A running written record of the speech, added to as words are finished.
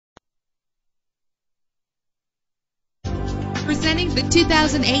Presenting the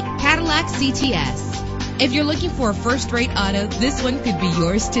 2008 Cadillac CTS. If you're looking for a first-rate auto, this one could be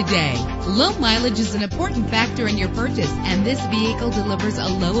yours today. Low mileage is an important factor in your purchase, and this vehicle delivers a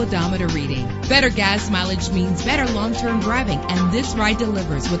low odometer reading. Better gas mileage means better long-term driving, and this ride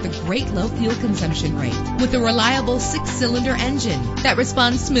delivers with a great low fuel consumption rate. With a reliable 6-cylinder engine that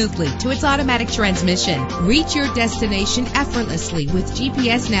responds smoothly to its automatic transmission, reach your destination effortlessly with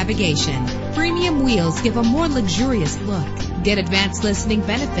GPS navigation. Premium wheels give a more luxurious look. Get advanced listening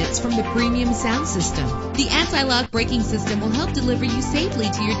benefits from the premium sound system. The anti-lock braking system will help deliver you safely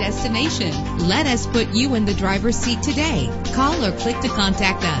to your destination. Let us put you in the driver's seat today. Call or click to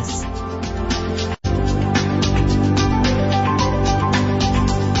contact us.